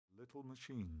little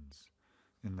machines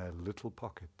in their little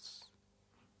pockets.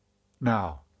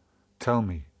 Now, tell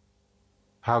me,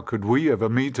 how could we ever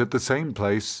meet at the same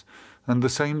place and the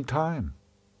same time?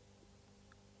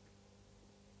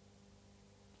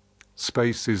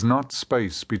 Space is not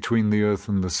space between the earth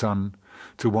and the sun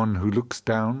to one who looks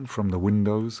down from the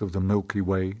windows of the Milky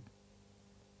Way.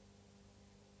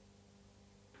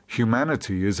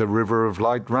 Humanity is a river of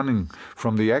light running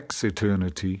from the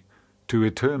ex-eternity to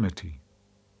eternity.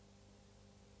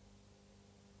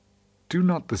 Do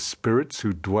not the spirits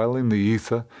who dwell in the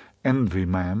ether envy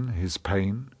man his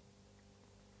pain?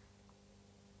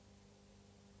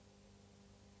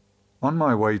 On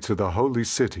my way to the holy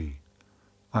city,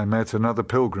 I met another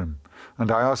pilgrim,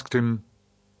 and I asked him,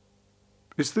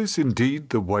 "Is this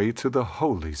indeed the way to the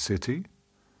holy city?"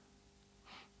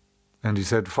 And he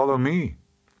said, "Follow me,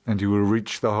 and you will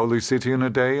reach the holy city in a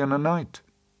day and a night."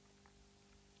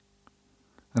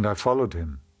 And I followed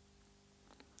him,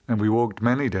 and we walked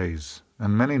many days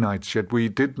and many nights, yet we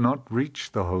did not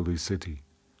reach the holy city.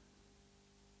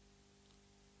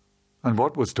 And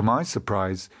what was to my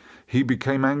surprise, he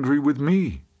became angry with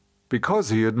me, because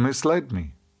he had misled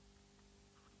me.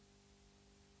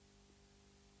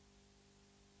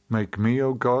 Make me,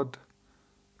 O God,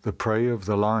 the prey of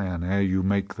the lion ere you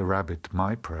make the rabbit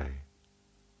my prey.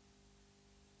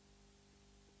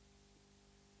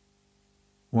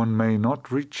 One may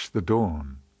not reach the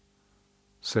dawn,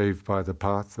 save by the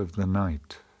path of the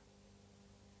night.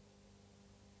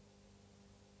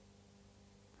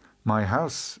 My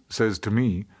house says to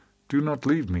me, "Do not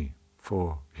leave me,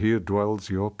 for here dwells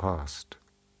your past."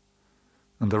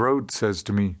 And the road says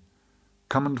to me,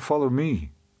 "Come and follow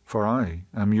me, for I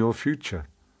am your future."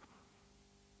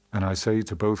 And I say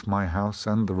to both my house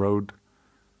and the road,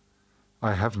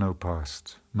 I have no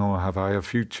past, nor have I a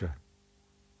future.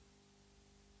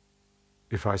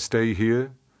 If I stay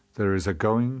here, there is a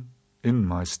going in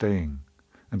my staying,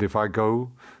 and if I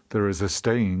go, there is a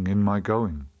staying in my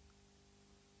going.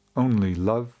 Only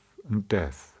love and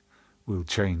death will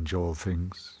change all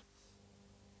things.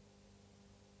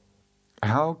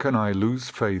 How can I lose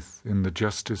faith in the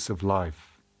justice of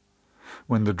life,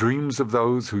 when the dreams of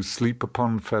those who sleep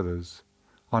upon feathers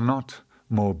are not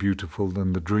more beautiful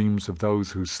than the dreams of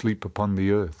those who sleep upon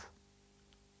the earth?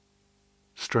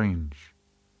 Strange.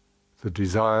 The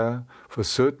desire for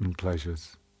certain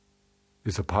pleasures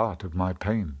is a part of my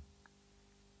pain.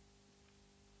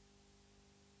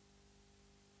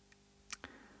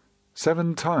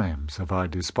 "7 times have I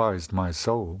despised my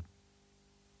soul.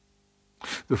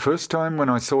 The first time when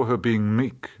I saw her being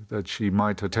meek, that she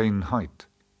might attain height.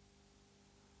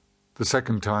 The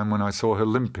second time when I saw her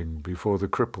limping before the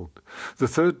crippled. The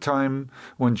third time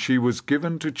when she was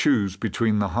given to choose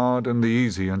between the hard and the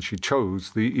easy, and she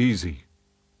chose the easy.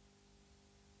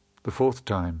 The fourth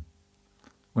time,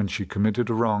 when she committed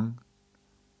a wrong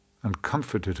and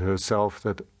comforted herself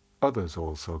that others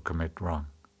also commit wrong.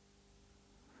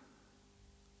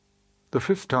 The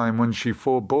fifth time, when she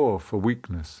forbore for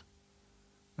weakness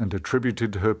and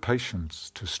attributed her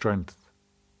patience to strength.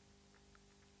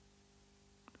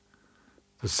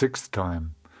 The sixth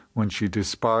time, when she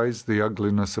despised the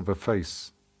ugliness of a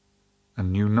face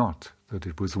and knew not that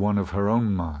it was one of her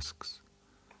own masks.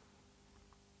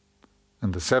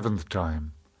 And the seventh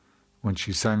time, when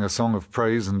she sang a song of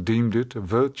praise and deemed it a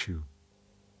virtue.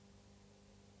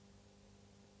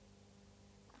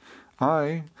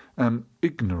 I am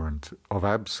ignorant of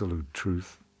absolute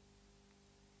truth,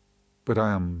 but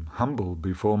I am humble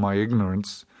before my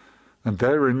ignorance, and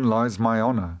therein lies my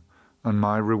honor and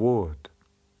my reward.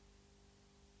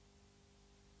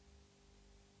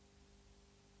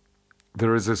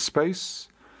 There is a space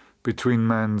between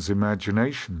man's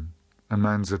imagination and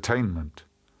man's attainment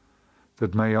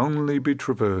that may only be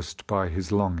traversed by his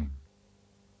longing.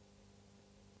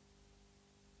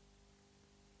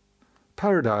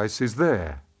 Paradise is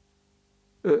there,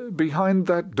 behind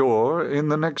that door in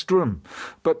the next room,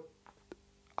 but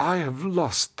I have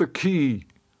lost the key.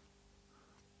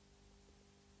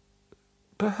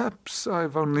 Perhaps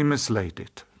I've only mislaid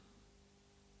it.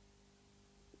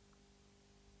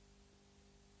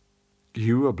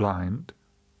 You are blind,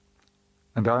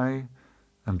 and I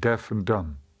am deaf and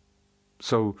dumb.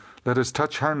 So let us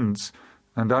touch hands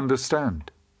and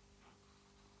understand.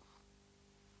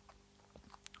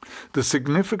 The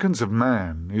significance of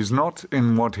man is not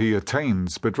in what he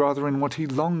attains, but rather in what he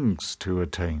longs to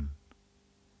attain.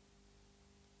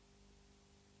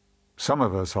 Some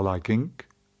of us are like ink,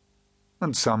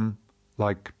 and some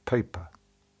like paper.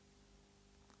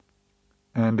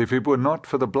 And if it were not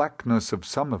for the blackness of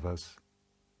some of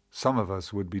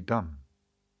us would be dumb.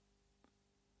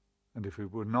 And if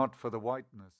it were not for the whiteness